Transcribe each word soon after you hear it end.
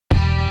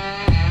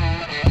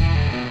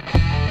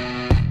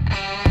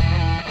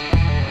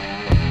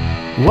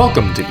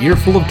Welcome to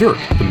Earful of Dirt,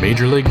 the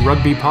Major League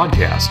Rugby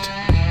podcast.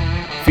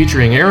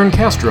 Featuring Aaron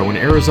Castro in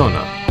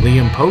Arizona,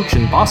 Liam Poach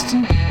in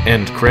Boston,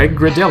 and Craig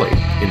Gradelli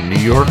in New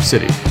York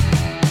City.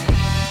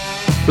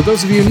 For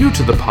those of you new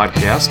to the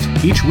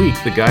podcast, each week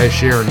the guys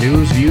share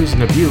news, views,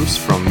 and abuse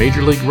from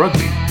Major League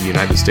Rugby, the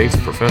United States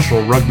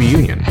Professional Rugby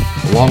Union,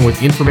 along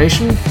with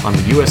information on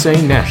the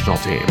USA national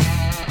team.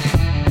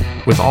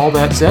 With all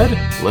that said,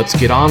 let's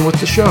get on with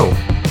the show.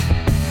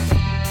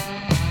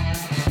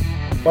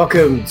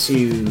 Welcome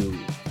to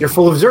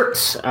Earful of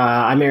Dirt.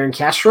 I'm Aaron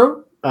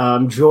Castro.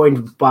 I'm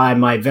joined by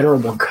my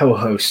venerable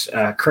co-host,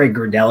 Craig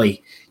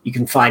Gradelli. You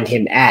can find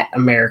him at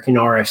American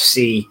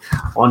RFC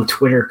on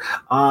Twitter.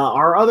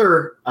 Our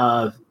other,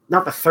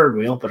 not the third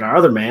wheel, but our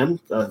other man,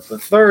 the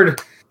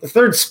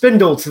third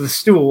spindle to the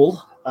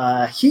stool.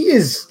 He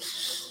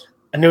is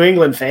a New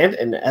England fan,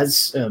 and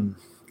as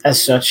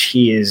such,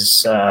 he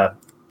is. I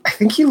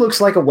think he looks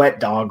like a wet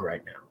dog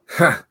right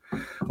now.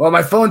 Well,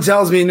 my phone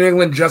tells me New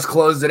England just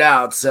closed it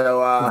out,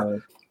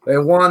 so they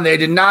won. They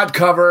did not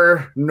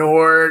cover,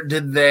 nor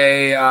did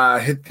they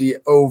hit the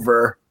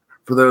over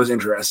for those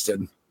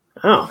interested.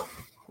 Oh,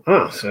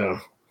 so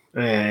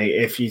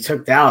if you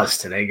took Dallas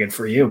today, good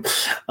for you.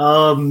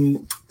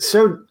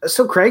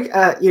 So Craig,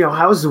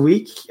 how was the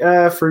week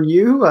for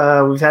you?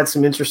 We've had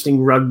some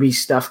interesting rugby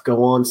stuff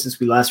go on since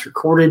we last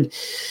recorded.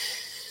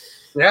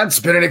 Yeah, it's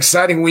been an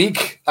exciting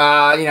week.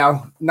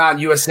 Not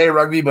USA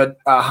rugby, but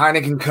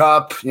Heineken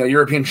Cup,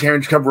 European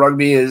Championship Cup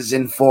rugby is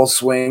in full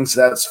swing,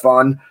 so that's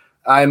fun.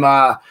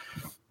 My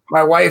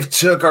wife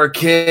took our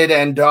kid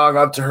and dog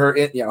up to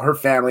her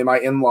family, my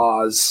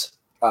in-laws,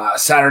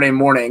 Saturday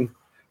morning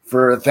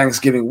for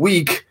Thanksgiving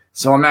week.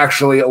 So I'm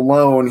actually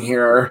alone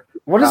here.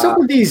 What is up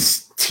with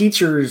these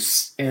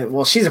teachers?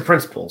 Well, she's a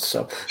principal,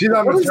 so she's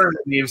on maternity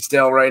leave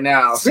still right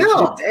now.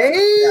 Still,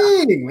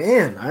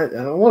 man,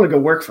 I want to go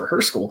work for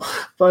her school,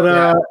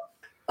 but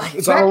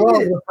it's all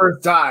alone the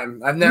first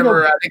time. I've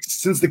never, I think,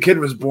 since the kid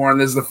was born,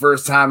 this is the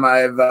first time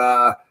I've,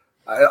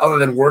 other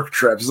than work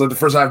trips, this is the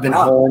first time I've been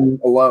home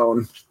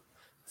alone.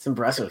 It's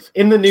impressive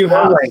in the new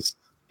house.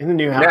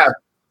 Yeah,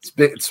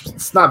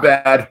 it's not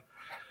bad.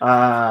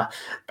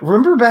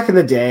 Remember back in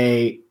the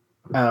day.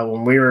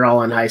 When we were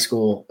all in high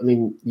school, I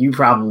mean, you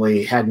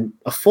probably had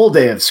a full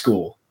day of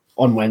school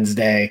on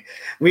Wednesday.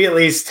 We at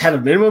least had a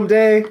minimum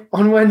day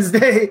on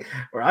Wednesday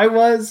where I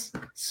was.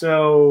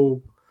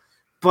 So,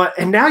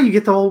 and now you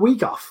get the whole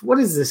week off. What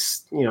is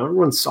this?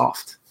 Everyone's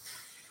soft.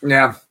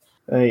 Yeah.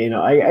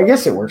 I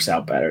guess it works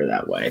out better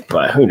that way,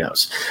 but who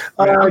knows?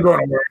 I'm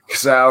going to work,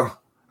 so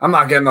I'm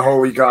not getting the whole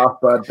week off,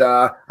 but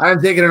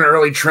I'm taking an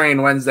early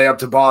train Wednesday up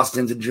to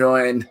Boston to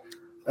join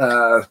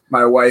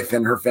my wife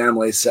and her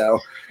family, so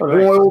it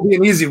will be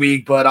an easy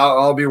week, but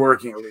I'll be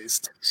working at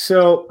least.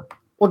 So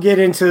we'll get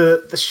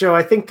into the show.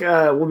 I think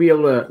we'll be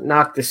able to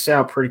knock this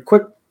out pretty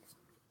quick.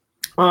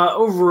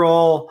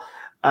 Overall,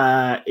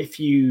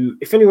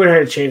 if anyone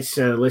had a chance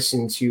to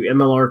listen to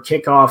MLR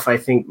Kickoff, I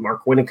think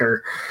Mark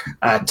Winokur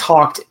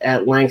talked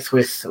at length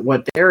with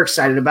what they're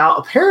excited about.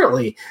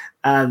 Apparently,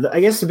 I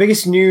guess the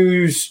biggest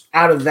news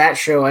out of that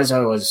show, as I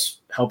was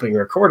helping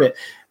record it,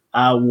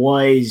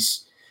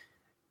 was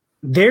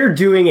they're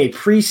doing a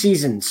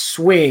preseason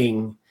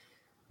swing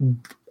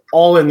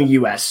all in the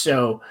U.S.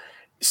 So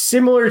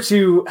similar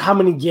to how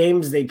many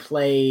games they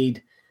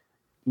played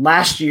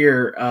last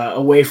year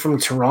away from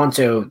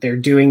Toronto, they're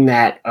doing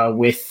that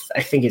with,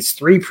 I think it's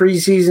 3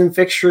 preseason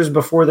fixtures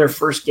before their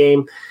first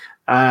game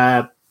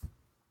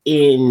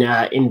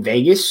in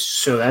Vegas.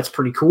 So that's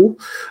pretty cool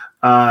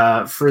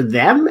for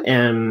them.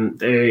 And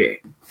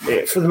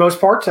for the most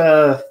part,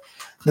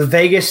 the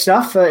Vegas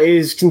stuff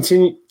is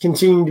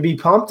continuing to be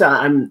pumped.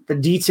 The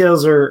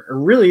details are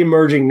really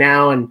emerging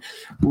now, and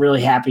I'm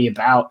really happy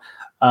about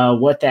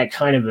what that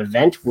kind of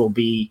event will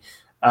be,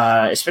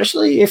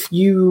 especially if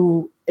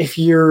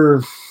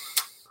you're.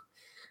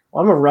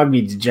 Well, I'm a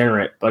rugby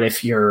degenerate, but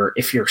if your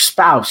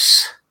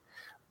spouse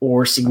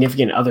or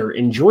significant other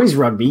enjoys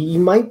rugby, you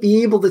might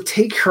be able to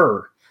take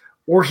her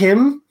or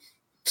him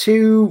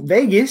to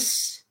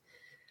Vegas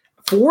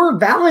for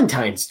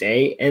Valentine's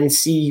Day and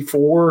see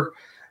 4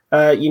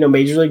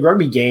 Major League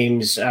Rugby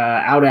games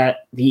out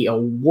at the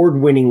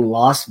award-winning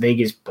Las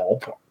Vegas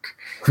ballpark.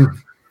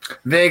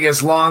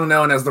 Vegas, long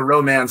known as the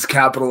romance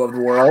capital of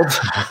the world.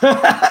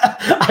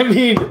 I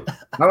mean,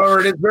 however,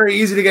 it is very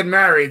easy to get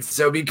married,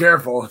 so be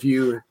careful if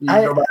you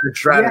go by the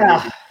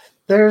strategy.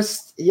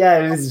 Yeah,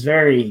 it is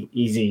very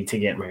easy to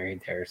get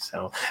married there.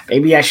 So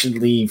maybe I should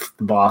leave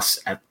the boss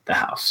at the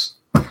house.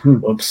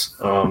 Whoops.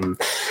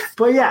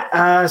 But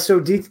yeah, so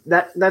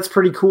that's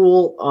pretty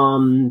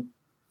cool.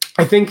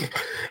 I think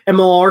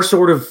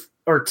MLR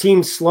our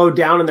team slowed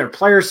down in their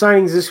player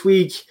signings this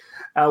week.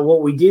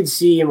 What we did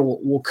see, and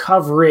we'll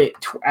cover it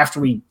after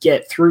we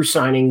get through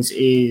signings,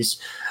 is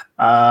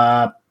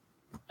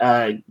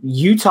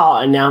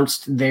Utah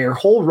announced their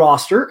whole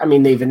roster. I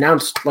mean, they've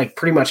announced like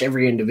pretty much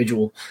every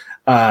individual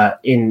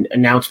in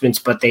announcements,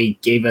 but they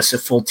gave us a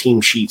full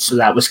team sheet, so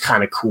that was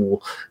kind of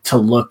cool to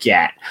look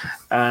at.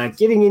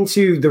 Getting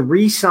into the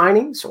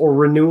re-signings or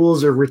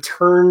renewals or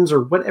returns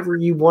or whatever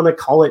you want to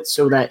call it,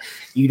 so that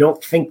you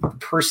don't think the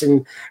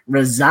person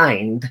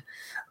resigned.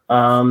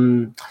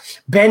 Ben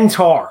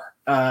Tarr,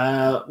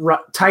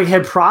 tight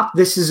head prop.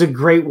 This is a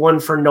great one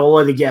for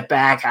NOLA to get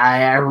back.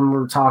 I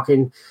remember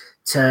talking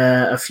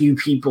to a few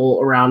people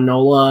around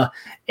NOLA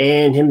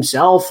and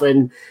himself,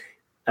 and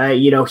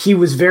he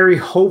was very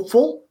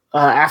hopeful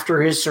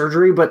after his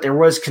surgery, but there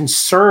was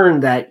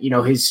concern that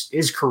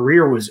his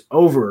career was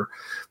over.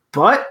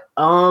 But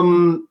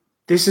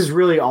this is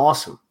really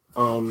awesome.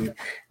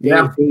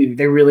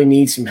 They really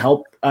need some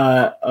help.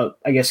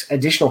 I guess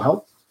additional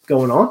help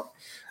going on.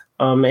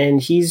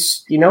 And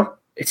he's,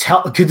 it's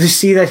good to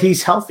see that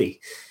he's healthy.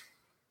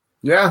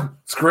 Yeah,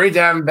 it's great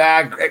to have him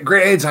back.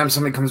 Great anytime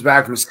somebody comes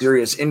back from a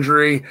serious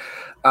injury.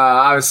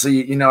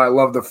 Obviously, I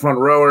love the front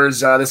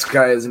rowers. This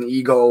guy is an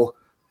Eagle,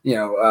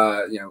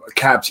 a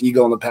capped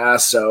Eagle in the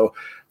past. So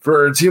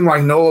for a team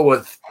like NOLA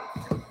with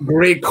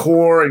great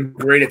core and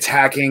great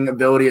attacking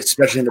ability,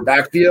 especially in the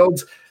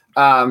backfield,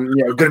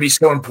 going to be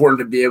so important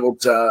to be able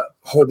to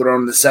hold their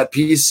own in the set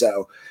piece.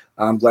 So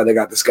I'm glad they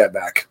got this guy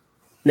back.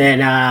 Then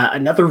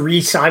another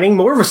re-signing,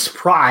 more of a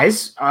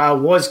surprise,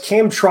 was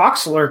Cam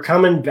Troxler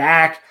coming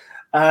back.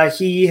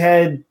 He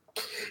had,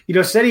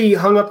 said he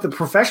hung up the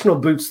professional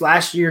boots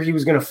last year. He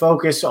was going to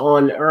focus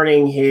on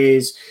earning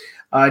his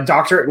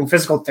doctorate in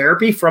physical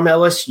therapy from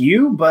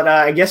LSU, but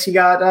I guess he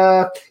got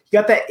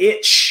that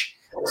itch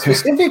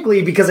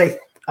specifically because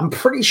I'm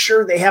pretty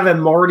sure they have a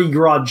Mardi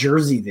Gras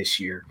jersey this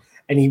year,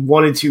 and he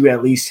wanted to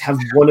at least have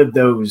one of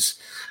those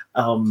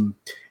in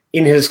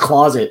his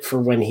closet for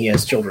when he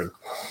has children.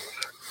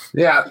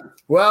 Yeah.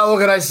 Well,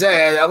 what can I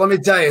say? Let me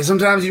tell you,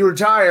 sometimes you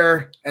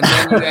retire and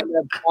then you end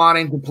up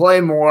wanting to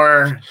play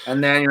more,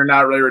 and then you're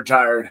not really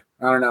retired.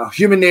 I don't know.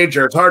 Human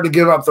nature. It's hard to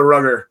give up the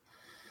rugger.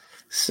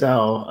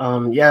 So,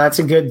 that's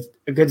a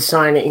good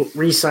signing,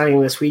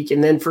 re-signing this week.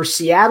 And then for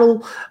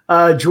Seattle,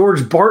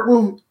 George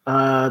Barton,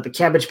 the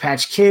Cabbage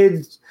Patch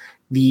Kid,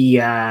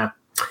 I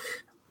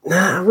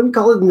wouldn't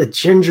call him the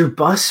ginger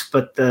bus,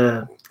 but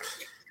the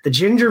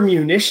ginger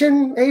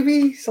munition,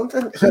 maybe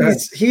something.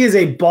 He is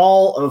a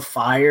ball of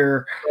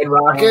fire. Red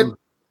Rocket.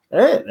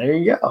 Hey, there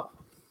you go.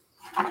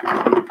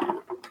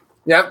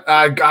 Yep.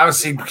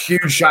 Obviously,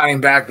 huge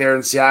shining back there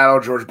in Seattle.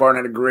 George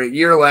Barton had a great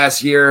year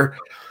last year.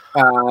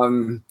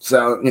 I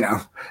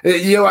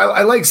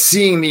like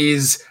seeing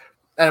these,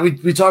 and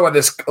we talk about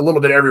this a little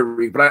bit every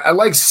week, but I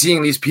like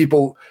seeing these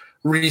people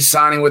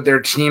re-signing with their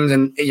teams,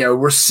 and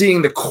we're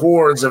seeing the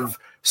cores of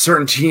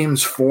certain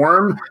teams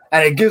form,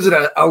 and it gives it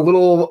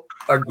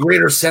a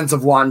greater sense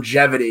of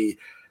longevity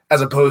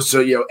as opposed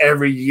to,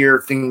 every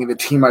year thinking the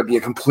team might be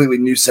a completely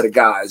new set of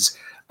guys.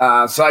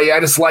 I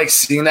just like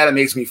seeing that. It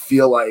makes me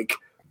feel like,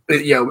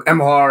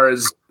 MLR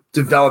is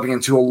developing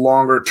into a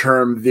longer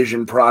term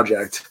vision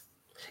project.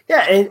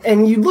 Yeah.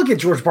 And you look at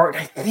George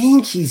Barton, I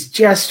think he's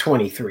just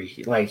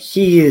 23. Like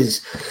he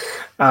is,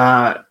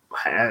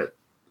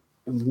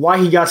 why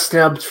he got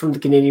snubbed from the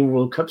Canadian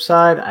World Cup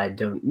side, I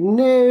don't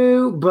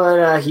know,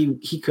 but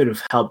he could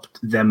have helped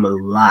them a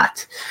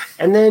lot.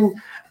 And then,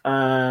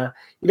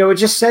 it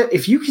just said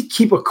if you could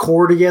keep a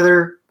core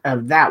together,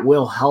 that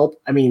will help.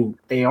 I mean,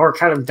 they are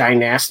kind of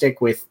dynastic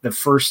with the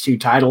first two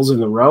titles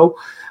in a row,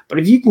 but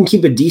if you can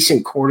keep a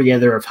decent core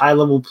together of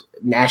high-level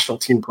national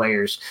team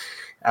players,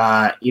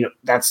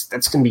 that's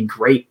going to be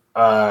great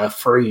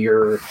for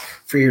your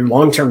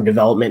long-term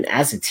development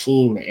as a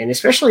team, and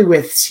especially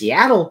with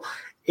Seattle.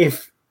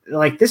 If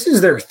this is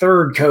their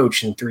third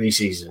coach in 3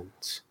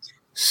 seasons.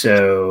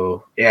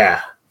 So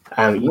yeah.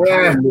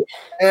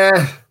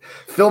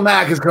 Phil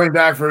Mack is coming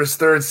back for his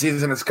 3rd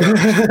season as coach.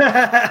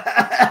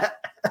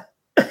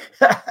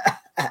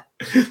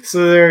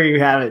 So there you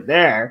have it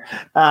there.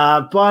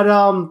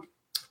 And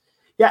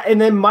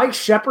then Mike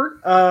Shepard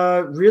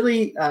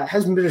really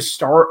hasn't been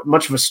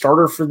much of a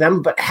starter for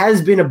them, but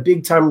has been a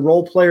big time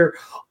role player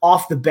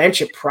off the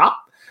bench at prop.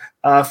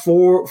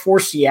 For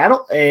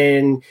Seattle,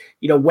 and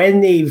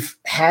when they've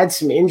had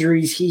some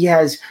injuries, he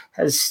has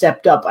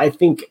stepped up. I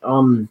think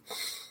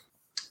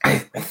I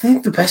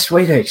think the best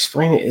way to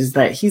explain it is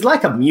that he's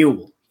like a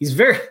mule. He's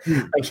very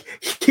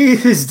he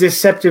is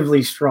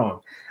deceptively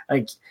strong.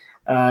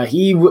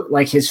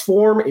 His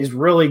form is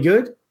really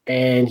good,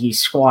 and he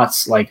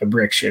squats like a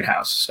brick shit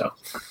house. So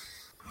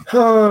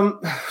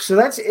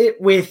that's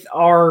it with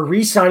our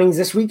re-signings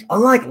this week.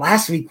 Unlike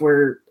last week,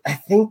 where I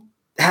think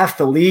half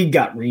the league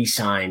got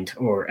re-signed,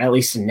 or at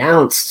least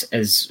announced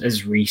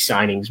as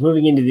re-signings.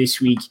 Moving into this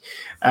week,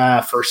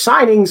 for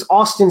signings,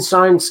 Austin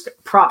signs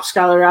prop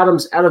Skylar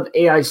Adams out of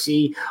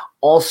AIC.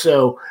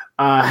 Also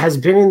has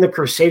been in the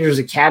Crusaders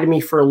Academy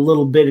for a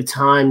little bit of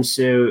time.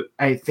 So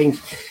I think,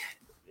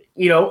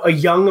 a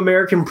young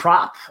American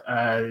prop.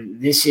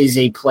 This is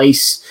a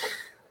place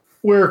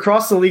where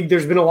across the league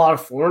there's been a lot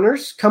of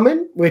foreigners come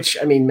in, which,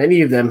 I mean,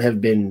 many of them have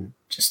been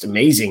just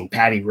amazing.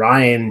 Patty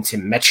Ryan,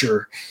 Tim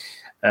Metcher,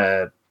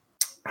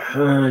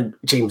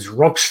 James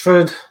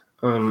Rochford.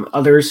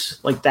 others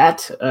like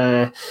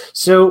that.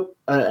 So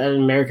an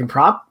American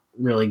prop,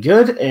 really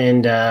good,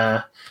 and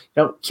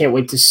can't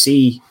wait to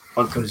see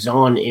what goes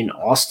on in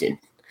Austin.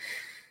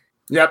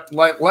 Yep,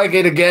 like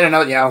it again.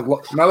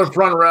 Another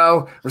front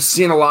row. We're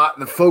seeing a lot.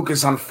 The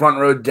focus on front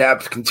row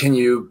depth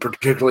continue,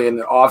 particularly in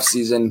the off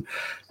season.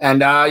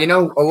 And a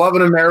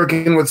 11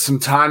 American with some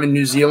time in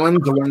New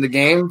Zealand to learn the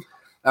game.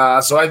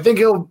 So I think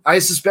I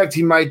suspect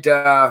he might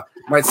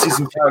see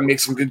some time and make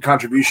some good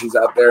contributions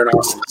out there in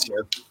Austin this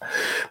year.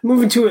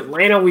 Moving to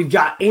Atlanta, we've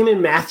got Eamon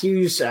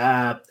Matthews,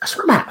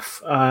 scrum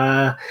half.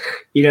 I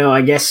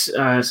guess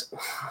I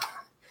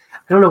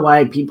don't know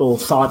why people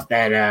thought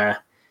that.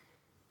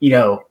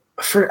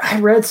 I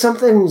read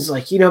something. It's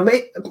like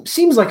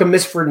seems like a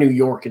miss for New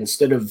York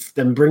instead of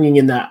them bringing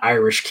in that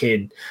Irish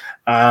kid.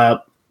 And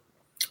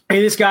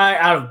this guy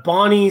out of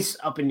Bonnie's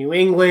up in New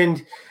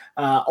England,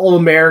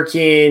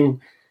 All-American,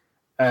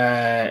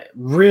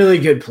 really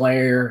good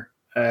player.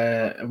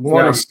 I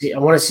want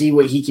to see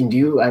what he can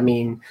do. I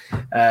mean,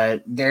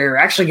 they're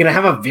actually going to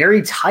have a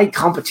very tight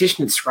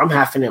competition at scrum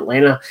half in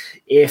Atlanta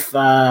if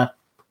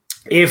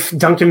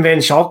Duncan Van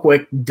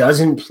Schalkwyk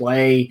doesn't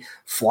play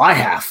fly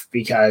half,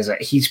 because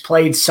he's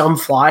played some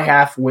fly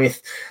half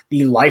with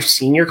the Life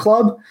Senior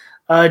Club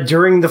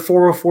during the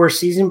 404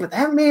 season, but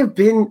that may have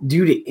been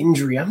due to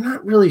injury. I'm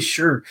not really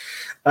sure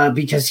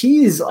because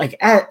he's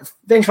Van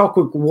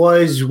Schalkwyk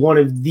was one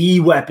of the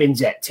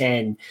weapons at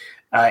 10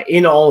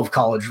 in all of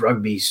college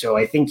rugby. So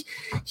I think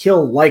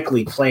he'll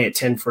likely play at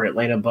 10 for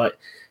Atlanta, but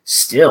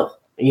still,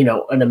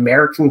 an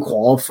American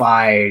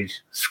qualified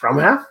scrum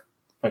half.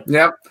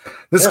 Yep.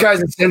 This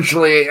guy's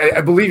essentially,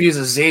 I believe he's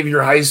a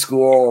Xavier High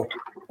School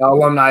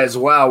alumni as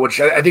well, which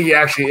I think he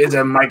actually is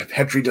a Mike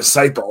Petrie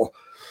disciple,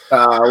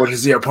 which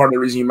is part of the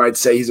reason you might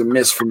say he's a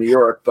miss for New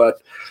York.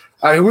 But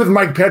with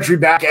Mike Petrie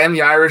back and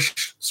the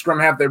Irish scrum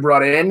half they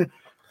brought in,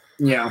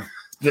 New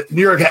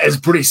York is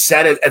pretty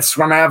set at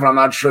scrum half, and I'm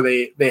not sure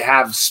they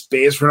have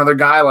space for another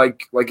guy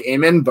like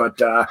Eamon,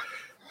 but I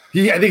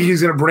think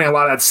he's going to bring a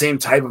lot of that same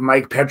type of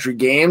Mike Petrie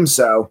game.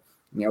 So,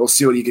 we'll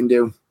see what he can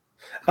do.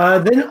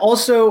 Then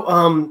also,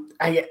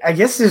 I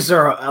guess this is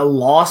a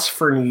loss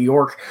for New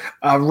York.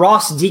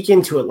 Ross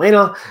Deacon to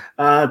Atlanta.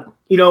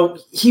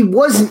 He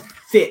wasn't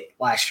fit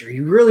last year. He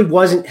really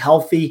wasn't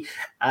healthy.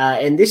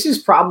 And this is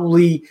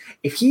probably,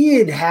 if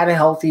he had a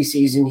healthy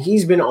season,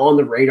 he's been on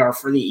the radar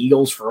for the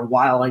Eagles for a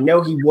while. I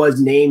know he was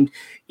named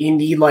in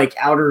the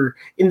outer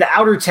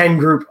 10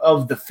 group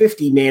of the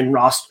 50-man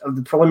roster, of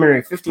the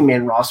preliminary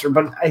 50-man roster.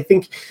 But I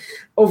think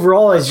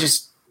overall it's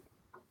just,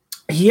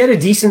 he had a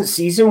decent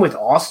season with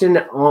Austin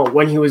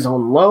when he was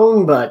on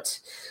loan, but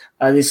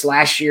this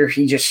last year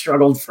he just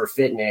struggled for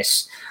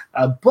fitness.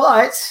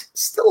 But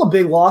still a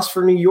big loss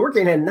for New York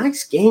and a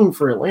nice game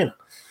for Atlanta.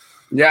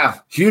 Yeah,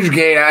 huge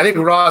game. I think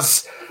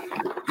Ross,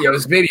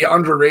 is maybe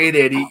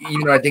underrated.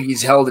 Even though I think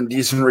he's held in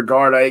decent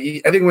regard. I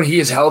think when he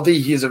is healthy,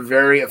 he is a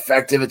very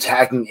effective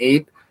attacking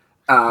 8.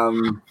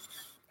 And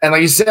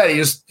like you said,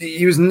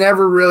 he was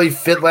never really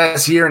fit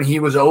last year, and he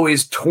was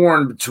always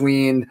torn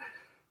between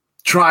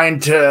trying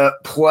to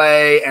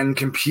play and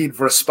compete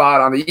for a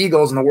spot on the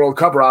Eagles in the World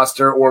Cup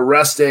roster or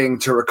resting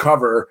to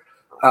recover.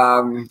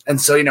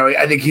 And so,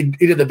 I think he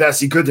did the best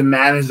he could to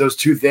manage those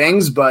two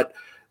things. But,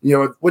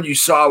 what you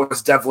saw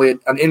was definitely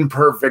an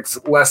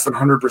imperfect, less than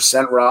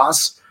 100%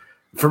 Ross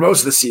for most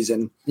of the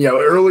season.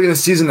 Early in the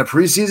season, the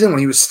preseason, when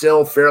he was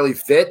still fairly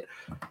fit,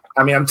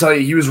 I mean, I'm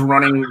telling you, he was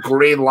running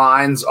great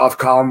lines off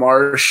Colin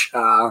Marsh.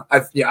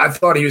 I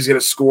thought he was going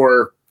to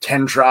score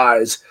 10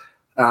 tries.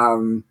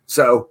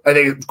 So I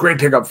think it's a great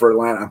pickup for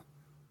Atlanta.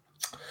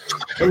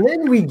 And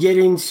then we get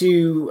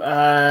into,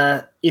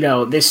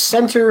 this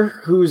center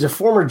who's a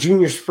former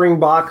junior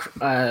Springbok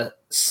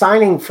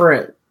signing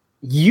for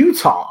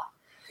Utah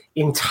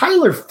in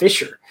Tyler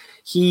Fisher.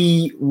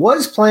 He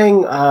was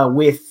playing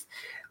with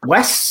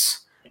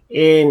West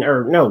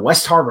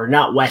Harbor,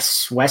 not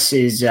West. West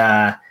is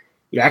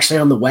actually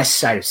on the west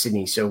side of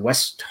Sydney. So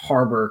West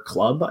Harbor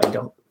Club. I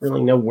don't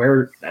really know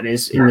where that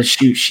is in the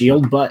Shute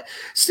Shield, but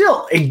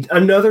still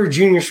another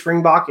junior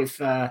Springbok. If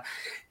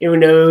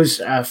anyone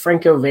knows,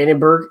 Franco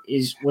Vandenberg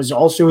was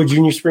also a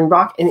junior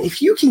Springbok. And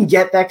if you can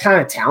get that kind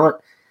of talent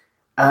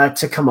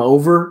to come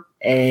over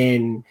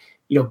and,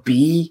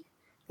 be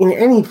in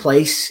any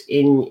place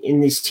in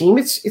this team,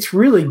 it's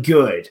really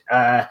good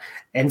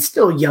and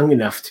still young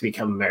enough to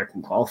become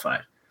American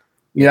qualified.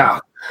 Yeah.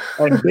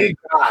 A big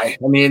guy.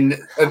 I mean,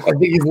 I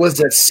think he's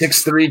listed at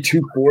 6'3",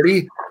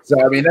 240.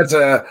 So, I mean, that's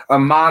a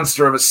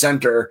monster of a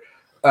center.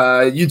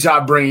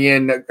 Utah bringing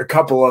in a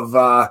couple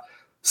of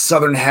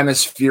Southern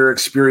Hemisphere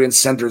experienced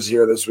centers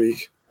here this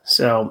week.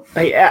 So,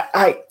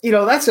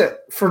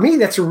 for me,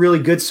 that's a really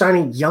good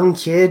signing. Young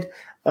kid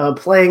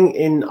playing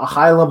in a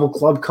high-level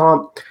club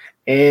comp.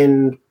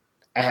 And,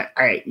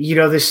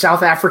 the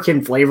South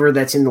African flavor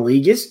that's in the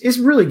league is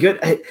really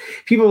good.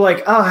 People are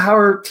like, oh, how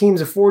are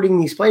teams affording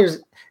these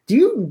players?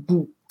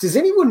 Does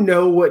anyone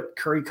know what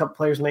Currie Cup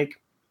players make?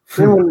 Does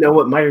anyone know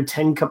what Mitre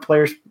 10 Cup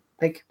players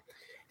make?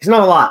 It's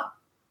not a lot.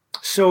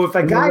 So if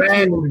a guy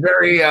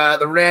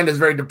the rand is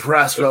very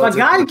depressed. If a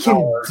guy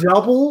can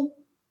double,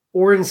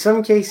 or in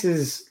some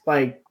cases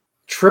like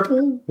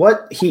triple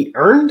what he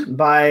earned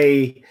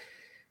by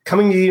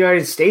coming to the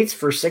United States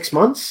for 6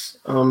 months,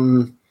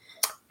 because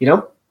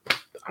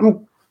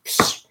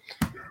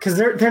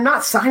they're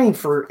not signing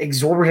for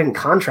exorbitant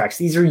contracts.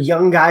 These are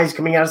young guys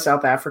coming out of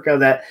South Africa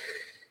that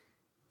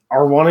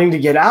are wanting to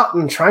get out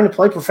and trying to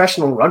play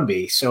professional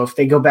rugby. So if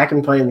they go back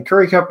and play in the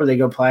Currie Cup, or they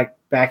go back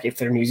if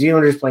they're New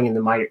Zealanders playing in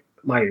the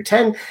Mitre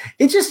 10,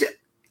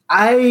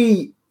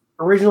 I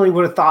originally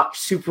would have thought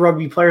Super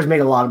Rugby players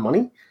made a lot of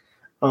money.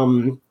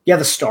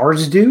 The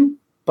stars do,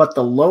 but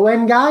the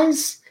low-end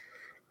guys,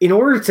 in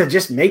order to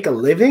just make a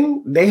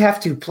living, they have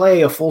to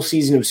play a full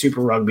season of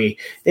Super Rugby.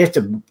 They have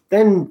to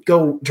then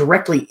go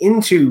directly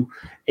into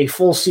a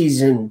full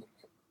season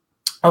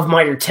of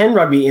Mitre 10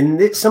 rugby.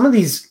 And some of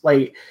these,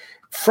 like,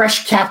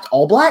 fresh-capped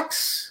All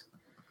Blacks,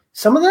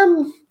 some of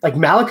them, like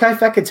Malachi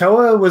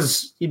Fekitoa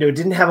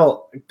didn't have a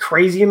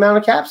crazy amount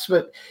of caps,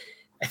 but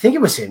I think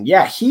it was him.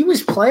 Yeah, he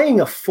was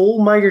playing a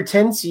full Mitre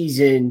 10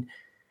 season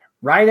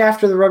right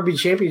after the Rugby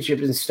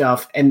Championship and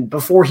stuff, and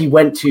before he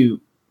went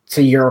to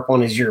Europe on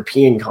his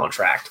European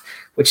contract,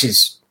 which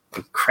is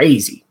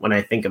crazy when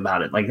I think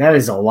about it. Like, that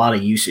is a lot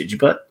of usage,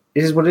 but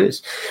it is what it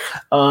is.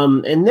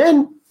 And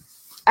then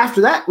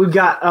after that, we've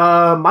got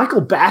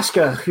Michael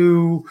Baska,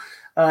 who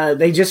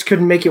they just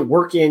couldn't make it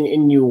work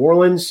in New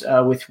Orleans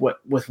with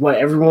what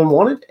everyone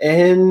wanted.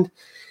 And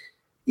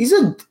he's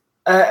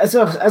as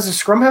a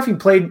scrum half, he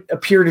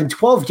appeared in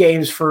 12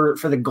 games for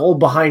the goal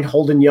behind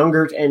Holden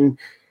Youngert, and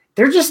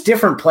they're just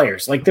different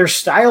players. Like, their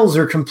styles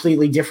are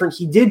completely different.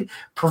 He did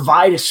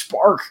provide a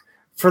spark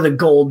for the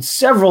Gold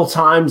several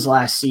times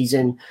last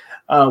season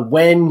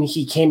when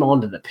he came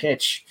onto the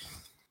pitch.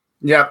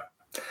 Yep.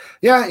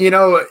 Yeah,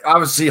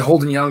 obviously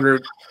Holden Youngert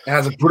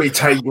has a pretty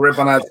tight grip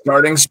on that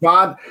starting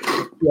spot.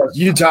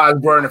 Utah has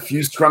brought in a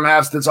few scrum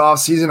halves this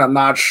offseason. I'm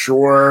not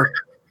sure.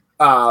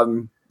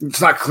 It's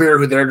not clear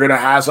who they're going to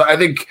have. So I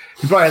think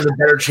he probably has a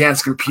better chance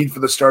to compete for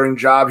the starting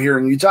job here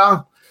in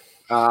Utah.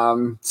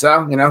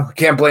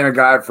 Can't blame a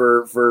guy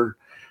for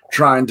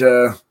trying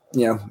to,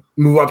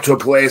 move up to a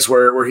place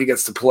where he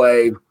gets to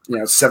play,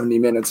 70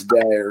 minutes a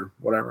day or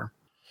whatever.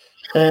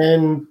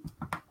 And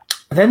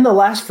then the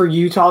last for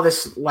Utah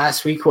this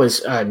last week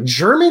was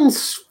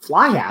German's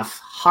fly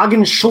half,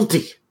 Hagen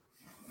Schulte.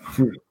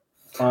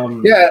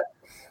 I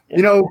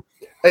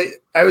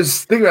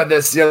was thinking about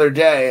this the other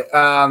day.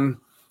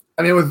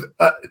 With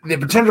the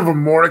potential for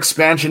more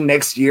expansion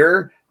next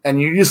year, and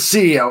you just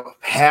see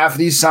half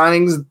these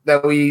signings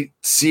that we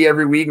see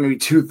every week, maybe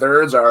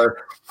 2/3 are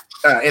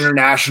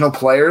international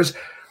players.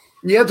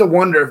 You have to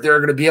wonder if they're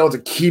going to be able to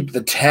keep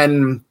the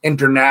 10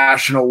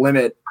 international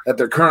limit that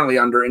they're currently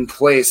under in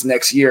place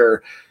next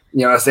year,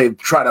 as they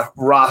try to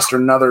roster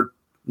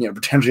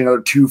potentially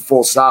another 2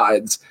 full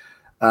sides.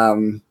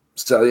 That's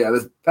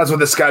what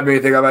this guy made me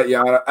think about.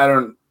 I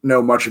don't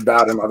know much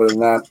about him other than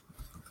that.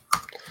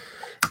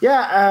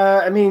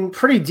 Yeah,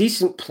 pretty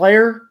decent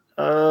player.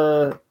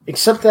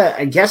 Except that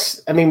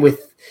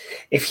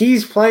if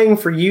he's playing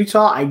for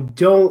Utah, I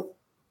don't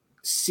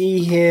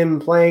see him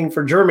playing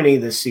for Germany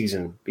this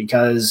season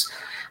because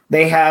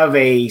they have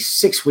a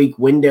 6-week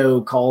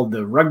window called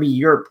the Rugby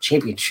Europe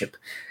Championship,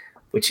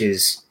 which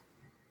is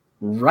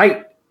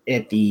right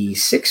at the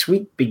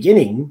 6-week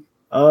beginning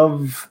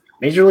of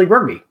Major League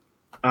Rugby.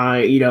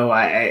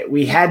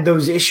 We had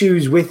those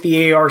issues with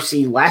the ARC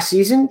last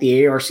season.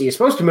 The ARC is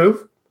supposed to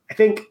move, I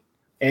think.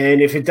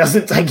 And if it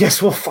doesn't, I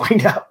guess we'll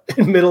find out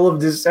in the middle of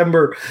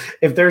December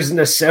if there's an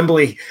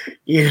assembly,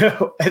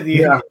 at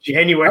the end of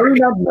January. I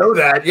did not know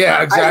that.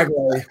 Yeah,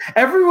 exactly.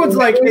 Everyone's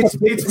like,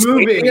 it's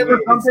moving or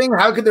something.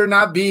 How could there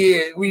not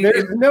be?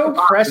 There's no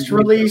press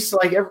release,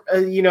 like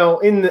in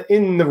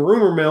the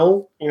rumor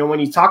mill. When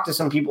you talk to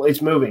some people,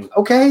 it's moving.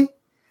 Okay,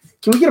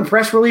 can we get a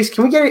press release?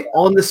 Can we get it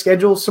on the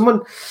schedule?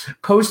 Someone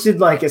posted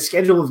like a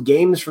schedule of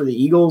games for the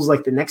Eagles,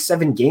 like the next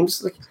 7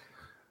 games. Like,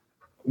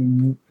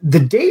 the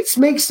dates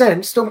make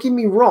sense, don't get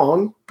me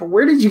wrong, but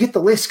where did you get the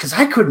list? Because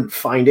I couldn't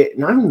find it,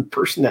 and I'm the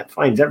person that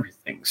finds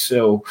everything.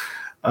 So,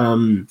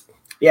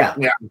 yeah.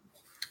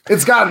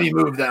 It's got to be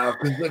moved now.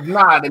 If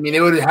not,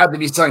 it would have to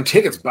be selling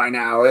tickets by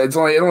now.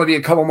 It'll only be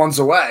a couple months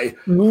away.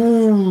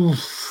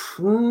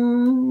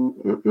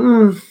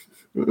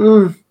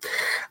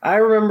 I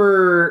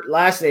remember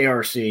last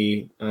ARC,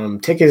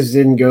 tickets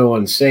didn't go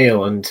on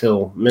sale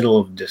until middle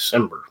of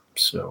December.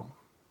 So,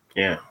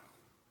 yeah.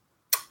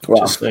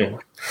 Well, that's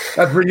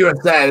for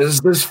USA.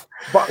 There's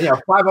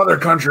 5 other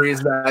countries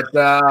that.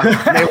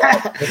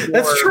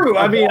 That's true.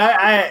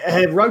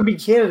 Rugby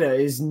Canada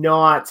is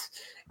not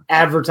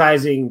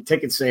advertising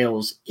ticket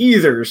sales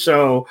either.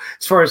 So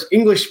as far as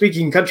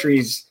English-speaking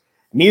countries,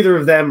 neither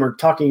of them are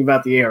talking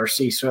about the ARC.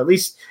 So at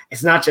least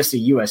it's not just a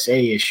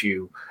USA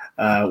issue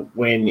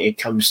when it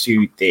comes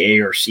to the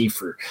ARC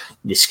for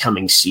this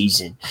coming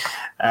season.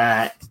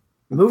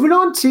 Moving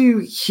on to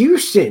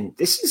Houston.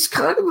 This is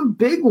kind of a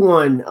big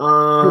one.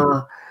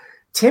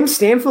 Tim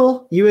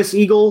Stanfill, U.S.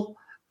 Eagle.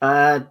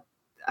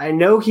 I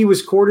know he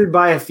was courted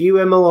by a few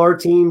MLR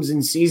teams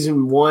in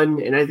season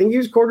 1, and I think he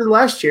was courted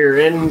last year.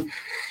 And,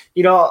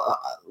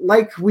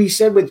 like we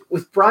said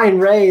with Brian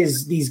Ray,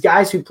 is these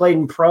guys who played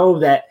in pro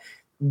that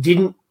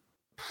didn't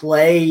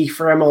play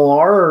for MLR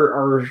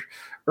or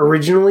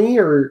originally,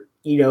 or,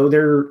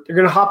 they're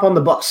going to hop on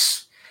the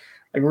bus.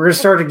 Like, we're going to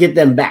start to get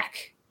them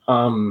back.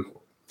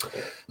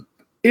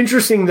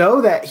 Interesting,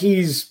 though, that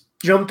he's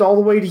jumped all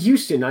the way to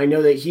Houston. I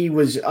know that he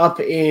was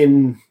up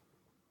in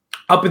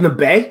the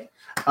Bay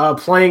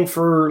playing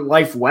for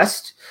Life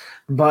West,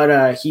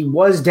 but he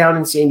was down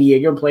in San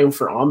Diego playing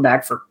for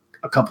OnBack for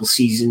a couple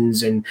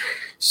seasons. And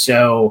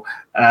so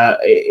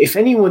if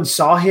anyone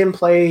saw him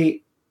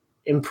play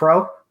in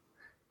pro,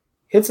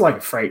 it's like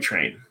a freight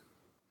train.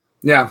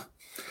 Yeah.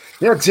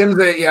 Yeah, Tim's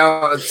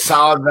a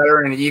solid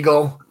veteran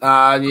Eagle.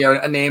 A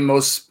name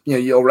most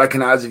you'll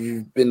recognize if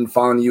you've been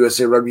following the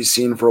USA Rugby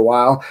scene for a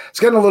while. He's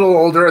getting a little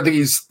older. I think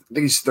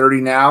he's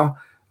 30 now.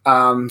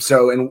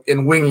 So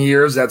in wing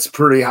years, that's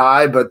pretty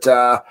high. But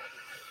love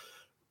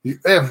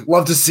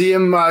to see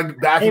him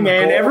back. Hey in the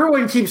man, goal.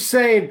 everyone keeps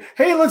saying,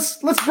 "Hey,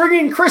 let's bring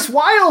in Chris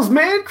Wiles,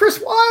 man. Chris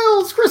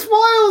Wiles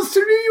to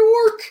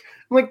New York."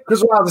 I'm like,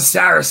 Chris Wiles is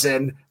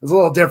Saracen. It's a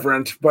little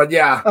different, but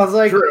yeah, I was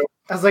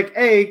like,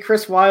 hey,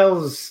 Chris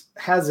Wiles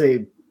has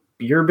a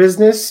beer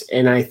business,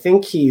 and I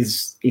think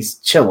he's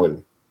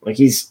chilling. Like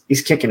he's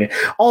kicking it.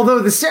 Although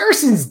the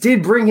Saracens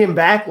did bring him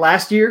back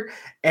last year,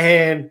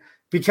 and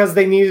because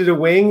they needed a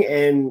wing,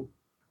 and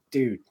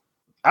dude,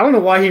 I don't know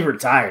why he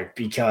retired,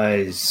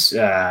 because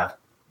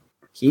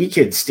he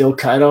could still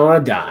cut on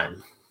a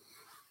dime.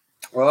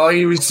 Well,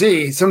 you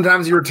see,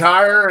 sometimes you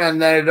retire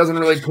and then it doesn't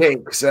really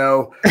take.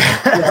 So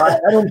I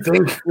don't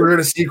think we're going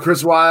to see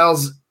Chris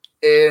Wiles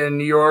in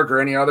New York or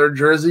any other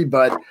jersey,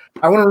 but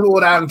I want to rule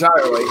it out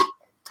entirely.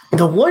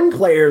 The one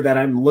player that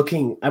I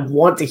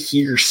want to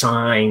hear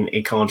sign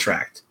a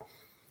contract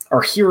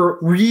or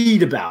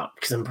read about,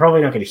 because I'm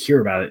probably not going to hear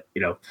about it,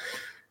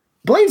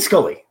 Blaine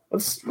Scully.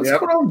 Let's put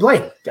on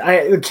Blaine.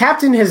 The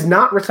captain has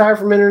not retired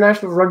from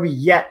international rugby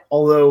yet,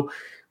 although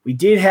we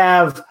did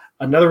have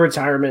another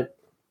retirement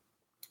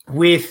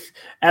with,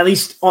 at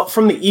least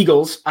from the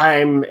Eagles.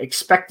 I'm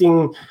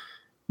expecting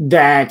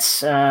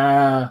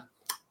that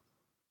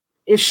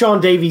if Sean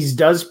Davies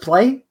does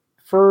play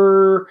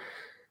for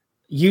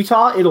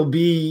Utah, it'll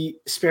be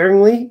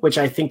sparingly, which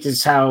I think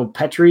is how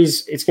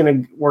it's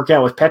going to work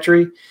out with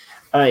Petrie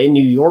in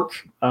New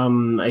York.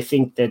 I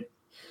think that,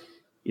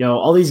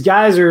 all these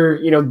guys are,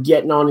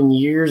 getting on in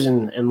years,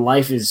 and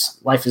life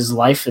is life,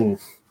 and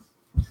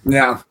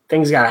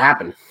things got to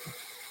happen.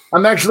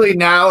 I'm actually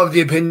now of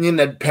the opinion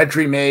that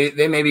Petrie may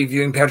be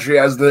viewing Petrie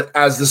as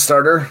the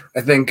starter.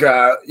 I think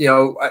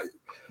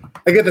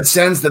I get the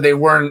sense that they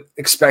weren't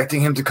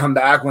expecting him to come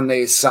back when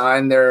they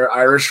signed their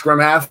Irish scrum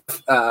half.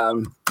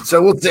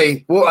 So we'll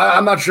see. Well,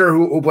 I'm not sure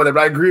who put it,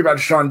 but I agree about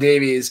Sean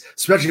Davies,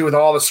 especially with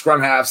all the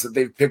scrum halves that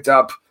they've picked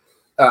up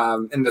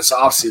in this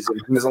offseason.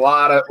 There's a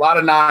lot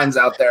of nines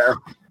out there.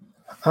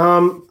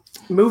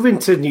 Moving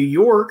to New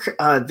York,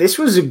 this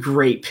was a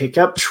great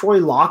pickup. Troy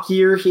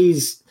Lockyer,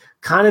 he's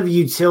kind of a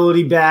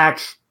utility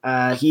back.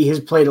 He has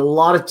played a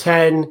lot of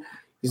 10.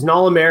 He's an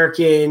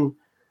All-American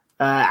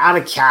out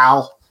of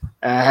Cal.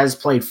 Has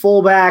played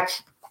fullback.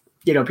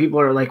 People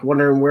are like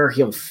wondering where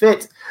he'll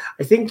fit.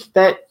 I think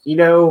that in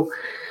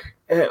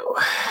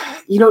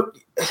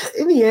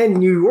the end,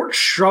 New York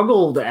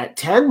struggled at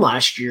 10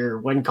 last year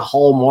when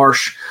Cathal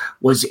Marsh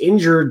was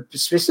injured,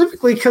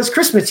 specifically because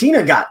Chris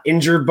Mattina got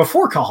injured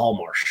before Cathal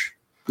Marsh.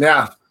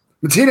 Yeah,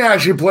 Mattina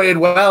actually played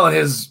well in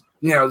his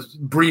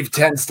brief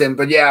 10 stint,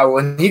 but yeah,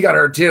 when he got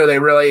hurt too, they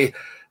really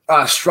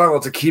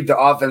struggled to keep the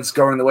offense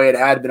going the way it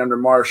had been under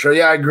Marsh. So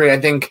yeah, I agree.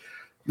 I think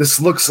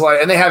this looks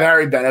like, and they have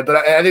Harry Bennett, but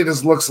I think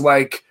this looks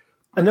like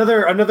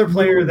another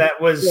player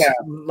that was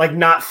like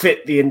not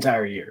fit the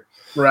entire year.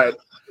 Right.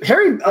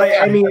 Harry,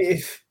 I mean,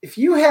 if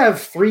you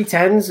have 3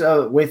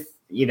 10s with,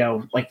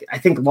 like I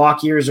think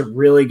Lockyer is a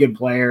really good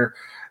player.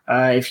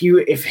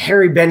 If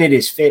Harry Bennett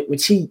is fit,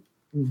 which he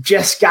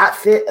just got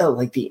fit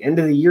like the end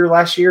of the year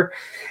last year,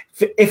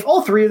 if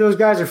all 3 of those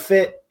guys are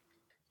fit,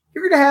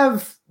 you're going to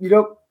have,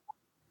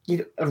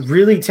 a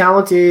really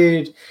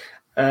talented,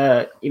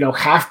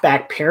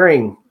 halfback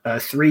pairing,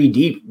 3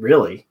 deep,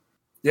 really.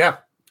 Yeah.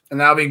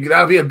 And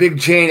that'll be a big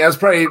change. That was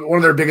probably one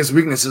of their biggest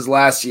weaknesses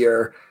last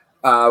year,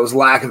 was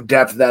lack of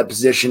depth at that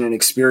position and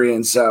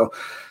experience. So,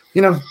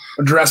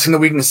 addressing the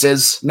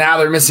weaknesses. Now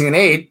they're missing an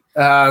 8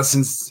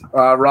 since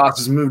Ross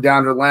has moved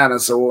down to Atlanta.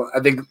 So I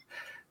think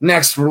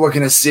next we're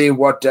looking to see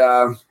what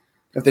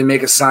if they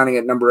make a signing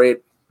at number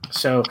 8.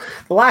 So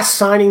the last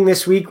signing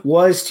this week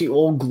was to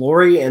Old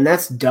Glory, and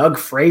that's Doug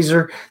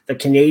Fraser, the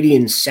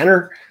Canadian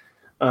center.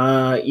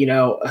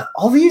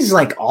 All these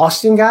like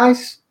Austin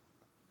guys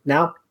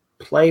now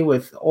play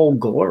with Old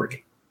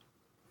Glory.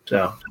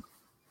 So,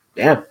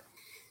 yeah.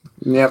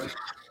 Yep.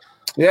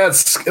 Yeah,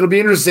 it'll be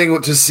interesting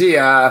to see.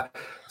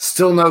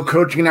 Still no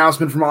coaching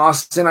announcement from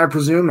Austin, I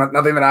presume.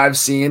 Nothing that I've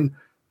seen.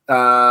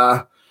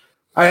 I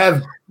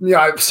have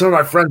some of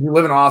my friends who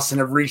live in Austin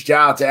have reached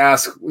out to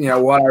ask,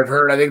 what I've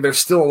heard. I think there's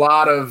still a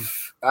lot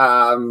of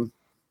tension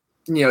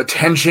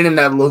in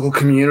that local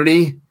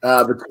community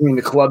between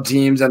the club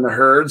teams and the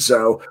herd.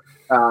 So,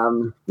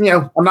 I'm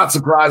not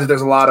surprised that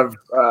there's a lot of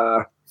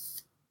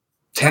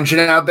tension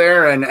out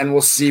there, and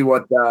we'll see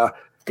what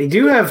they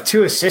do have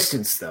 2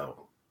 assistants,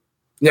 though.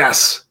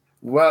 Yes,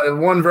 well,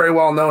 one very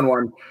well known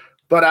one,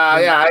 but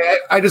I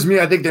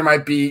think there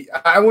might be.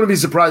 I wouldn't be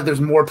surprised if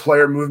there's more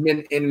player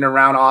movement in and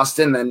around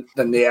Austin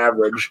than the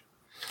average.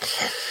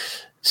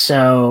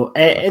 So,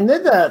 and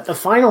then the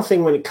final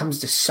thing when it comes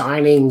to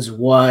signings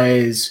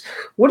was,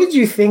 what did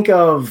you think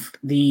of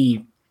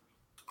the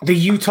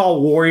Utah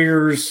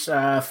Warriors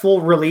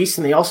full release?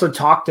 And they also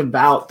talked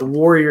about the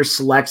Warriors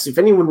selects. If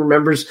anyone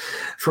remembers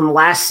from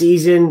last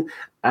season,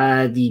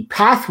 the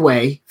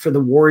pathway for the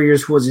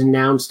Warriors was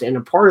announced, and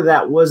a part of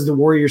that was the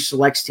Warriors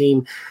selects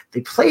team. They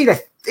played, I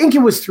think it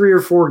was 3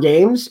 or 4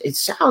 games. It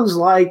sounds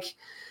like,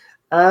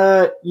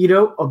 a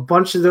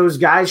bunch of those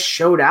guys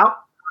showed out.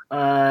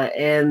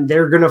 And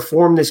they're going to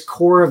form this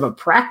core of a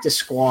practice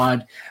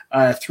squad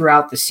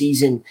throughout the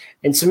season.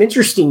 And some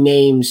interesting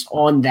names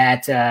on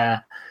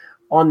that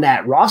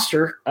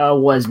roster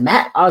was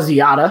Matt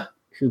Asiata,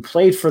 who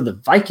played for the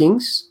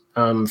Vikings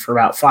for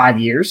about 5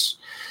 years.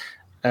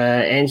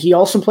 And he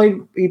also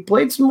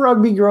played some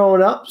rugby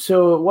growing up.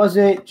 So it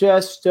wasn't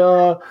just,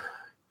 a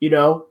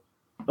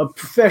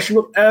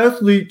professional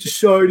athlete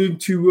deciding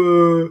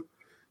to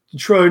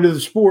try another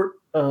sport.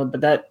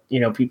 But that,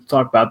 people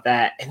talk about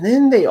that. And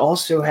then they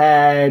also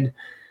had,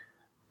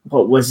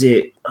 what was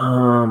it?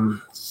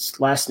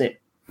 Last name,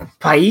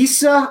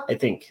 Paisa, I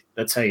think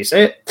that's how you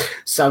say it,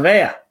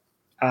 Savea,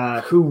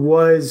 who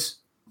was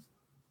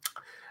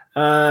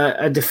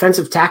a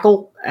defensive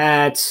tackle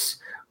at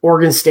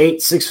Oregon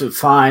State,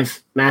 6'5",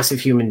 massive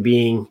human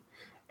being.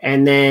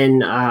 And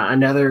then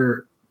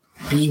another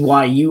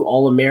BYU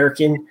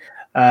All-American,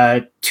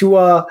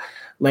 Tua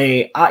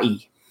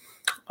Le'ai.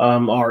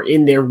 Are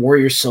in their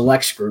Warriors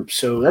selects group.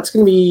 So that's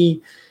going to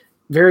be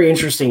very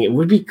interesting. It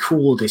would be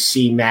cool to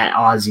see Matt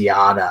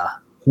Asiata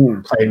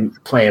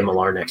play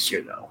MLR next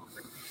year, though.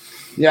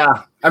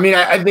 Yeah. I mean,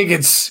 I think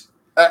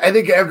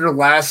after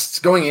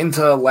going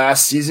into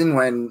last season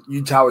when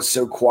Utah was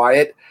so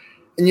quiet,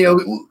 and,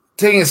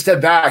 taking a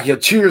step back,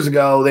 2 years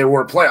ago, they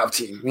were a playoff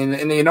team. I mean,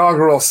 in the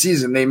inaugural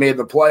season, they made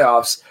the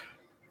playoffs.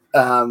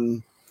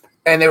 And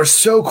they were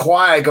so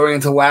quiet going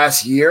into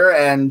last year,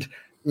 and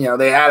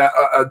they had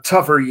a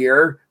tougher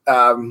year. They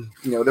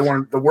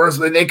weren't the worst.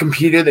 They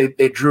competed.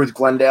 They drew with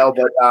Glendale,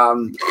 but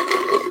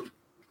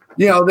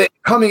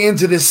coming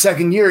into this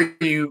second year,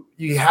 you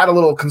had a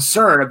little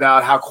concern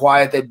about how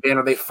quiet they'd been,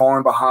 or they'd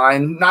fallen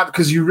behind. Not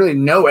because you really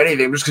know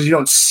anything, just because you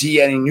don't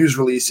see any news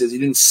releases. You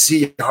didn't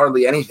see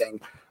hardly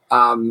anything.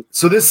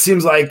 So this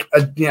seems like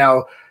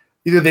either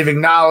they've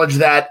acknowledged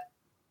that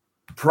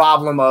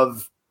problem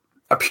of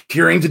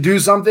appearing to do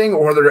something,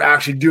 or they're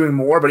actually doing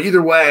more. But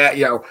either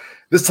way,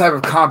 this type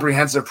of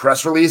comprehensive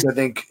press release, I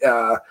think,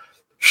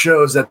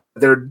 shows that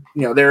they're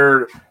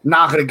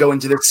not going to go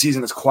into this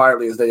season as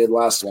quietly as they did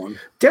last one.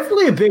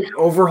 Definitely a big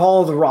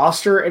overhaul of the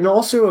roster, and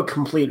also a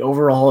complete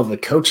overhaul of the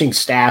coaching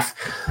staff.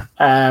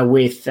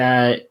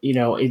 It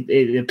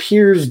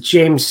appears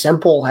James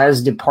Semple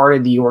has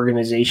departed the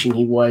organization.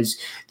 He was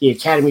the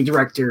academy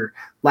director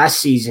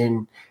last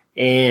season,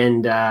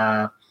 and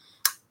I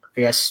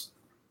guess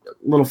a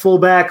little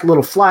fullback, a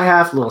little fly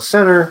half, a little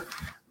center.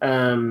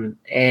 And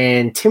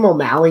Tim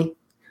O'Malley,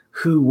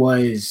 who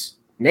was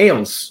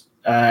Nails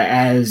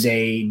as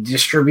a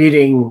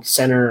distributing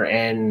center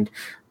and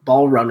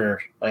ball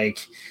runner,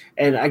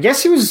 and I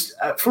guess he was,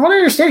 from what I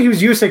understand, he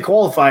was USA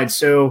qualified,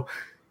 so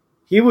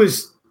he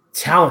was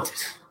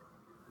talented.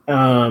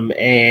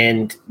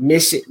 And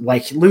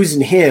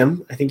losing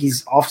him, I think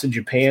he's off to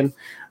Japan,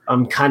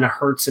 kind of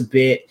hurts a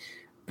bit,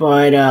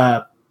 but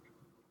the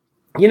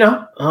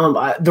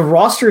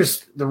roster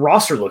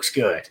looks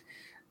good.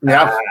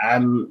 Yeah.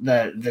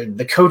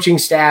 The coaching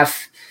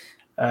staff,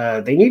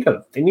 they need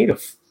a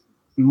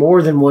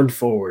more than one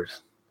forward.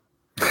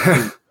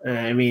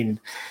 I mean,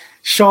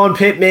 Sean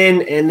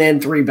Pittman, and then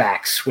 3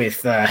 backs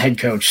with head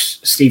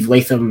coach Steve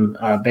Latham,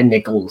 Ben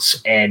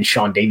Nichols, and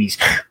Sean Davies.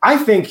 I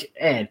think,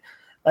 and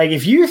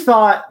if you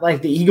thought the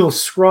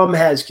Eagles scrum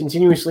has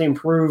continuously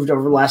improved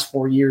over the last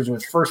 4 years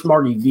with first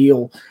Marty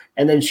Veal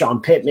and then Sean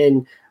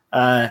Pittman,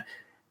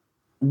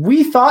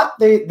 we thought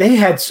they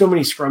had so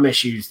many scrum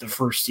issues the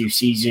first 2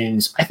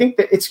 seasons. I think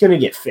that it's going to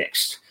get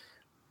fixed,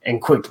 and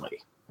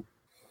quickly.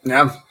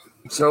 Yeah.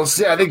 So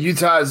see, I think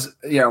Utah is,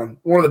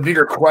 one of the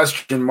bigger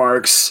question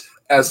marks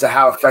as to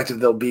how effective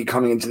they'll be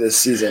coming into this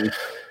season,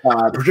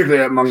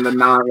 particularly among the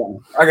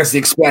I guess the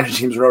expansion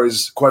teams are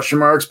always question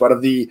marks, but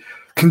of the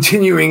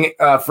continuing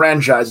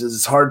franchises,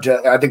 it's hard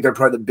to. I think they're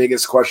probably the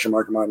biggest question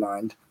mark in my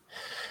mind.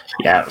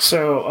 Yeah.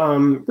 So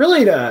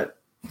really to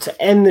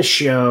end the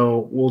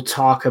show, we'll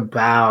talk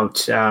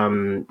about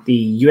the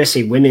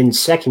USA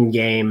women's second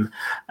game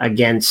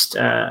against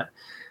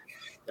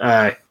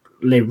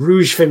Les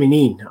Rouges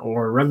Féminines,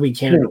 or Rugby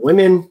Canada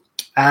Women.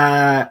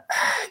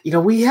 We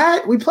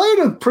played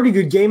a pretty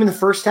good game in the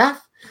first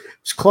half. It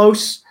was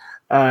close.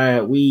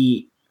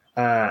 We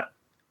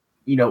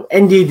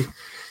ended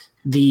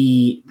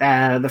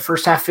the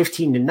first half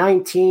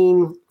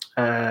 15-19.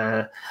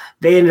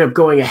 They ended up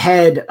going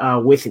ahead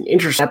with an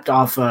intercept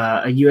off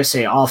a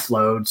USA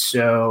offload.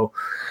 So,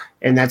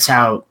 and that's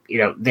how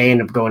they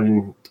end up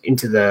going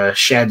into the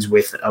sheds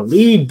with a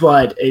lead.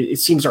 But it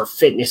seems our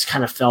fitness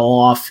kind of fell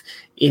off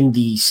in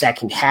the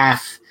second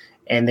half,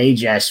 and they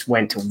just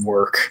went to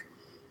work.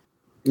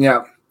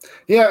 Yeah.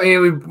 Yeah, I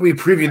mean, we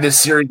previewed this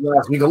series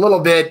last week a little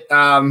bit.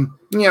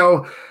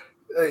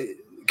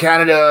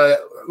 Canada,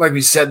 like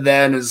we said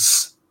then,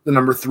 is the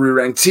number 3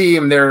 ranked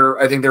team.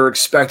 I think they're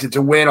expected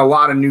to win. A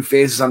lot of new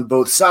faces on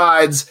both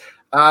sides.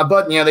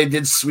 But they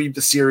did sweep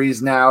the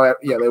series now.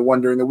 They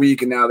won during the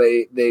week, and now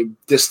they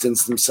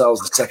distanced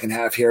themselves the second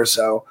half here.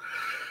 So,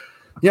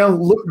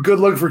 good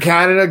look for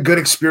Canada. Good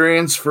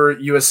experience for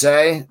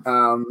USA.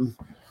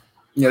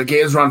 The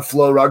games were on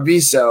Flow Rugby,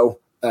 so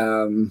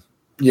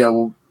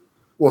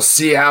we'll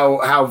see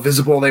how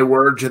visible they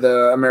were to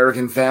the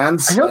American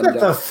fans. I know that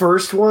the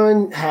first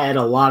one had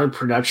a lot of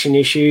production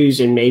issues,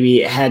 and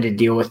maybe it had to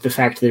deal with the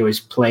fact that it was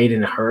played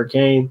in a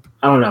hurricane.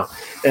 I don't know.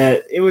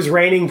 It was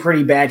raining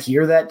pretty bad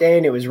here that day,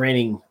 and it was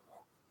raining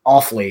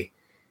awfully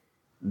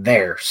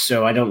there.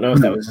 So I don't know if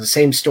that was the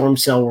same storm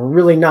cell. We're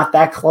really not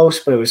that close,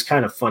 but it was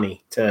kind of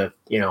funny to,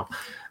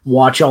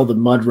 watch all the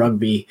mud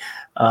rugby.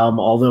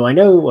 Although I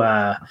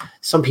know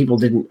some people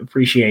didn't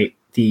appreciate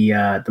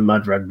the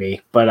mud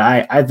rugby, but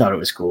I thought it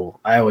was cool.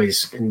 I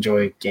always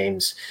enjoy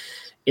games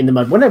in the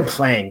mud when I'm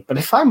playing, but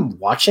if I'm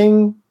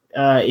watching,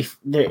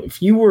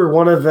 if you were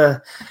one of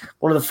the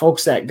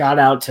folks that got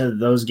out to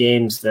those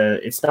games,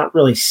 it's not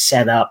really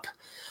set up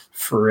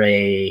for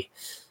a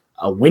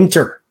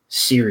winter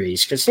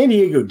series, because San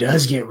Diego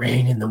does get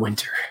rain in the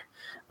winter.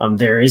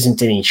 There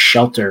isn't any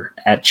shelter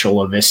at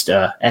Chula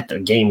Vista at the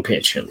game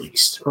pitch, at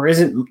least, or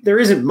there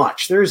isn't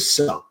much. There's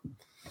some.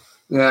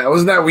 Yeah,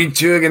 wasn't that week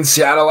 2 against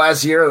Seattle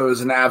last year? It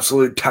was an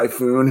absolute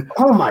typhoon.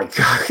 Oh my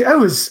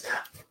God.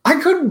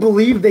 I couldn't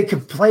believe they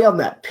could play on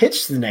that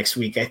pitch the next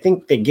week. I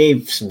think they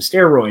gave some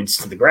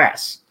steroids to the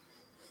grass.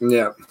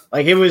 Yeah.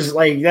 Like it was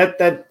like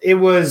that it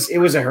was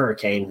a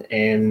hurricane,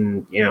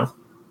 and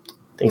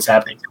things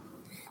happening.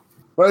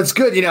 Well, it's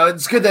good,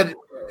 it's good that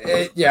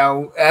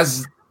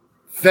as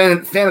fan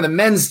of the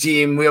men's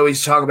team, we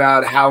always talk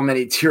about how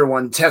many tier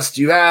 1 tests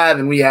you have,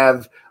 and we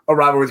have a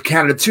rivalry with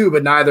Canada too,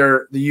 but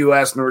neither the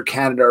U.S. nor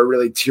Canada are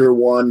really tier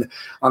 1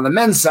 on the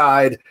men's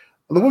side.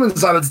 On the women's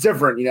side, it's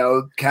different.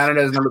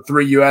 Canada is number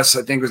 3. U.S.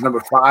 I think was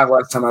number 5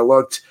 last time I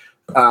looked.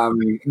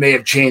 May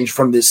have changed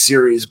from this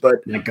series,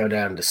 but it go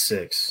down to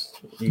 6.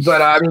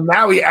 But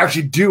now we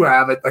actually do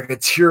have it like a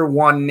tier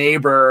 1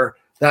 neighbor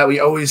that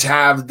we always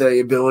have the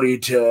ability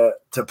to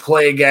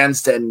play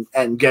against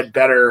and get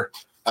better.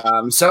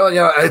 So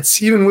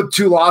it's even with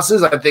 2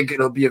 losses, I think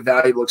it'll be a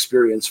valuable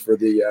experience for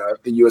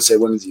the USA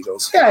Women's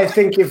Eagles. Yeah, I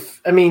think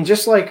if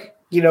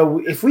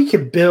we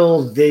could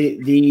build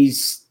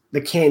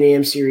the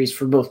Can-Am series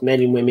for both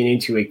men and women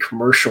into a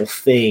commercial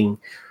thing,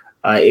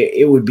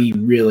 it would be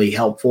really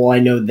helpful. I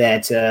know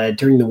that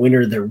during the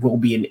winter there will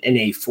be an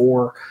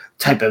NA4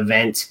 type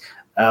event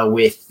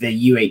with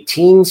the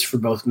U18s for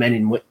both men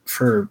and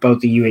for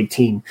both the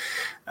U18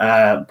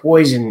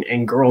 boys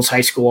and girls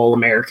high school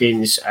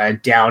All-Americans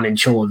down in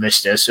Chula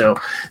Vista. So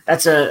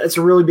that's a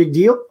really big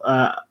deal.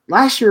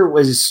 Last year it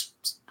was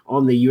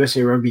on the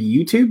USA Rugby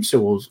YouTube,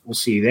 so we'll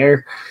see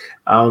there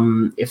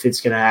if it's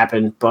going to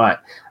happen.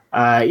 But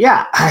at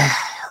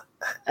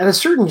a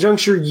certain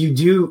juncture,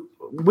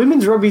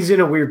 women's rugby's in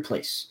a weird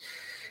place.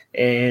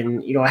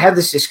 And, I had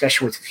this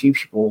discussion with a few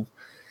people,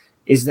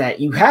 is that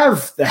you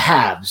have the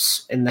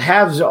haves, and the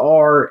haves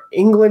are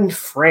England,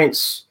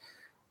 France,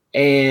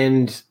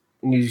 and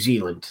New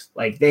Zealand.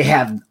 Like, they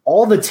have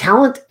all the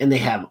talent and they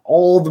have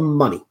all the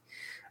money.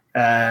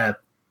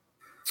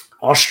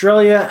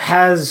 Australia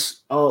has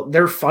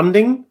their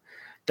funding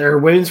their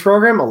women's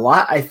program a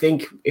lot. I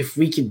think if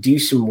we could do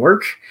some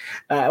work,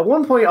 at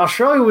one point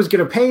Australia was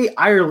going to pay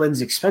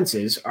Ireland's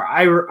expenses, or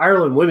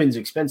Ireland women's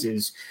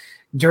expenses,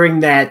 during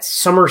that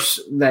summer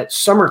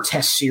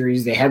test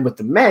series they had with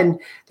the men.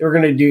 They were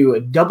going to do a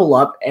double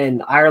up,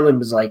 and Ireland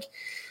was like,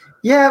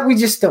 yeah, we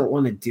just don't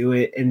want to do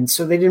it. And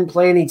so they didn't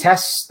play any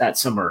tests that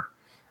summer.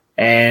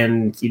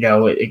 And,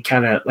 it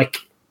kind of like,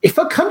 if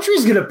a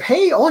country's going to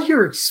pay all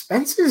your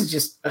expenses,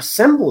 just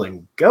assemble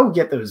and go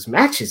get those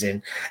matches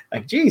in.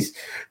 Like, geez.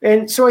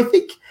 And so I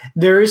think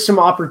there is some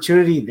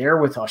opportunity there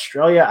with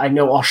Australia. I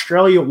know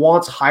Australia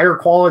wants higher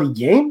quality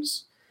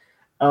games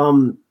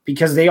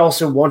because they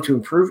also want to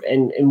improve.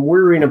 And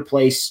we're in a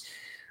place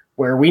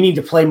where we need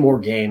to play more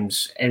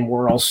games, and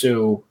we're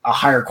also a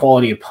higher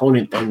quality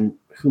opponent than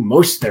who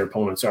most of their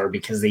opponents are,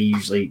 because they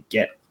usually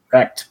get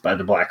wrecked by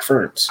the Black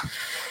Ferns.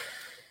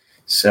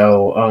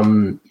 So,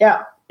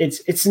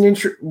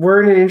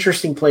 we're in an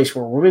interesting place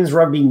where women's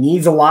rugby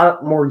needs a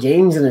lot more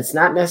games, and it's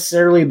not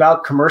necessarily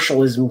about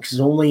commercialism, because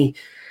only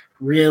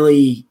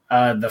really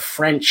the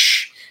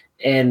French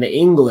and the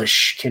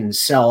English can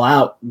sell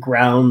out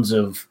grounds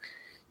of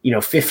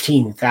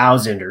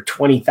 15,000 or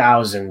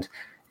 20,000,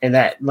 and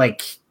that,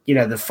 like,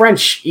 the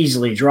French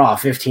easily draw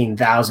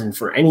 15,000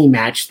 for any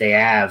match they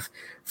have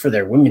for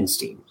their women's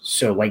team.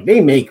 So like they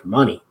make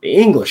money. The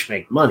English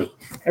make money.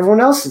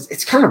 Everyone else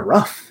it's kind of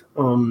rough.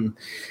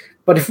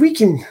 But if we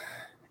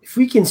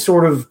can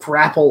sort of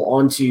grapple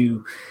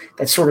onto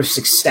that sort of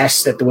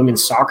success that the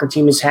women's soccer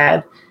team has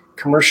had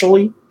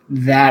commercially,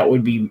 that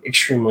would be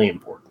extremely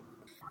important.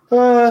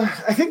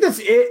 I think that's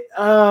it.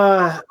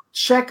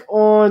 Check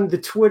on the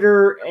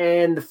Twitter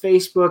and the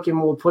Facebook,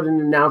 and we'll put an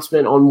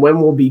announcement on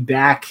when we'll be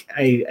back.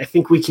 I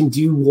think we can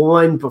do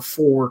one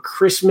before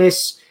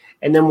Christmas,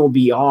 and then we'll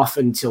be off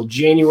until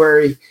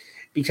January,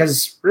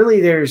 because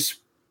really there's,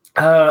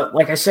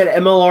 like I said,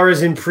 MLR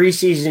is in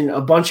preseason.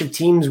 A bunch of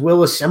teams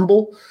will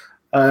assemble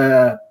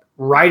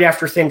right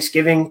after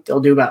Thanksgiving.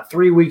 They'll do about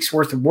 3 weeks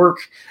worth of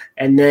work,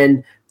 and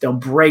then they'll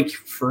break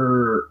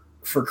for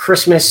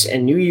Christmas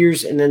and New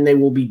Year's, and then they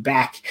will be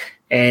back,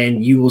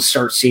 and you will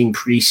start seeing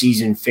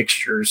preseason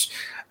fixtures.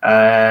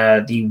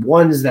 The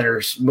ones that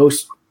are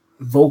most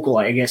vocal,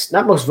 I guess,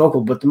 not most vocal,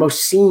 but the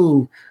most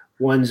seen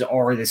ones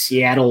are the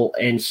Seattle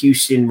and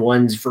Houston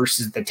ones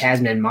versus the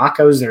Tasman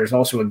Makos. There's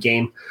also a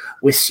game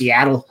with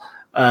Seattle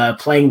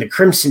playing the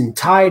Crimson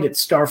Tide at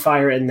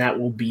Starfire, and that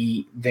will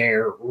be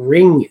their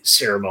ring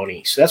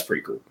ceremony. So that's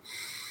pretty cool.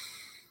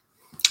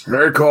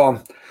 Very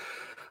cool.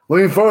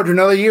 Looking forward to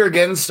another year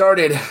getting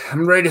started.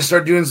 I'm ready to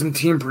start doing some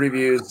team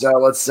previews.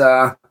 Let's,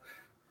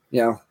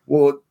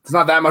 it's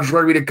not that much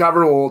rugby to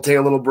cover. We'll take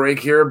a little break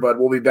here, but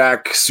we'll be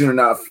back soon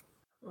enough.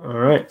 All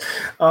right.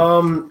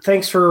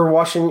 Thanks for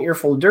watching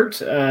Earful of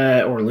Dirt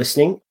or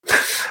listening.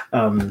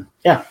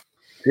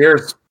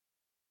 Cheers.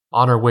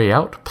 On our way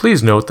out,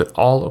 please note that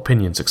all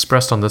opinions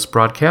expressed on this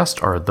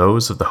broadcast are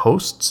those of the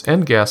hosts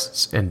and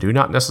guests and do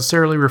not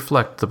necessarily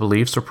reflect the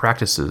beliefs or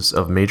practices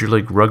of Major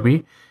League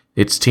Rugby,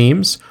 its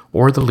teams,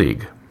 or the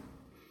league.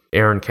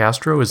 Aaron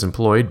Castro is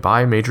employed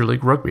by Major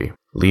League Rugby.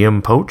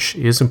 Liam Poach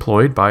is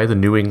employed by the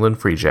New England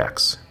Free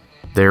Jacks.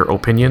 Their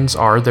opinions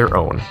are their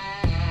own.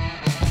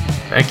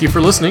 Thank you for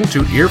listening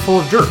to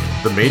Earful of Dirt,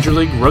 the Major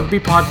League Rugby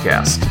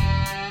podcast.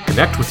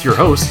 Connect with your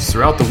hosts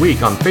throughout the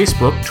week on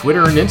Facebook,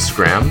 Twitter, and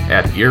Instagram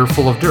at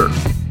Earful of Dirt,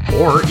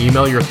 or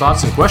email your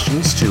thoughts and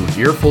questions to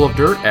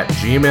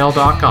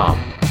earfulofdirt@gmail.com.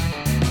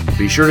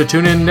 Be sure to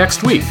tune in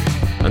next week.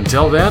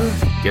 Until then,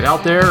 get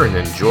out there and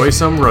enjoy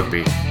some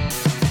rugby.